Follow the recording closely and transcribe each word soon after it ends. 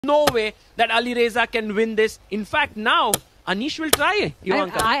no way that Alireza can win this. In fact, now Anish will try.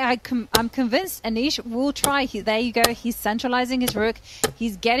 I'm convinced Anish will try. There you go. He's centralizing his rook.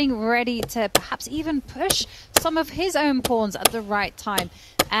 He's getting ready to perhaps even push some of his own pawns at the right time.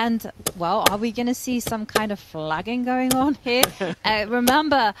 And, well, are we going to see some kind of flagging going on here?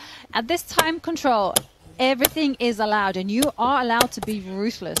 Remember, at this time control, everything is allowed, and you are allowed to be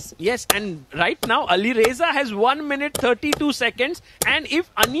ruthless. Yes, and right now, Alireza has 1 minute 32 seconds. And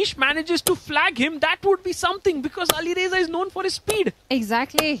if Anish manages to flag him, that would be something, because Alireza is known for his speed.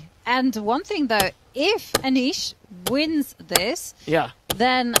 Exactly. And one thing, though, if Anish wins this,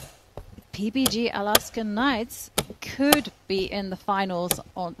 then PBG Alaskan Knights could be in the finals.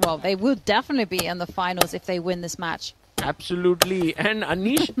 Well, they will definitely be in the finals if they win this match. Absolutely. And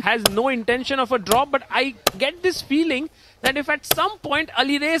Anish has no intention of a draw, but I get this feeling that if at some point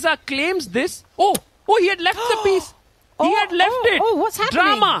Alireza claims this... Oh, he had left the piece. He had left it. Oh, what's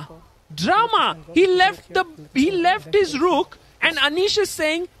happening? Drama. He left his rook, and Anish is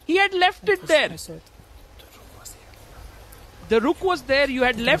saying he had left it there. The rook was there, you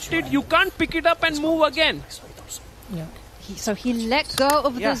had left it, you can't pick it up and move again. Yeah. So he let go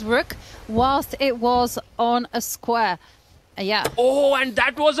of this rook whilst it was on a square. Oh, and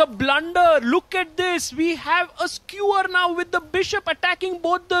that was a blunder. Look at this. We have a skewer now with the bishop attacking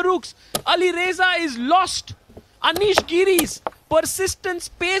both the rooks. Alireza is lost. Anish Giri's persistence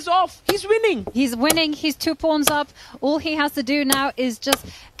pays off. He's winning. He's winning. He's 2 pawns up. All he has to do now is just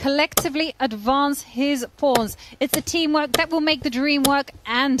collectively advance his pawns. It's a teamwork that will make the dream work.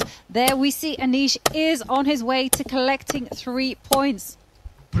 And there we see Anish is on his way to collecting 3 points.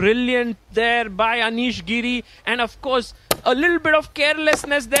 Brilliant there by Anish Giri. And of course, a little bit of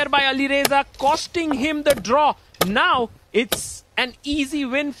carelessness there by Alireza, costing him the draw. Now, it's an easy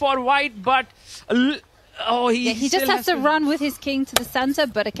win for White, but... he just has to run with his king to the center,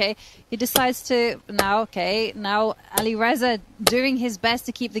 but he decides to now Alireza doing his best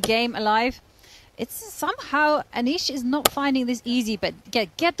to keep the game alive. It's somehow Anish is not finding this easy, but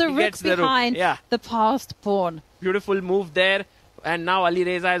get the rook behind the passed pawn. Beautiful move there. And now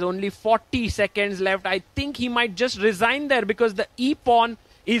Alireza has only 40 seconds left. I think he might just resign there because the e-pawn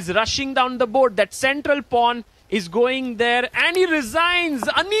is rushing down the board. That central pawn is going there, and he resigns.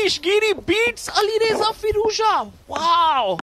 Anish Giri beats Alireza Firouzja. Wow.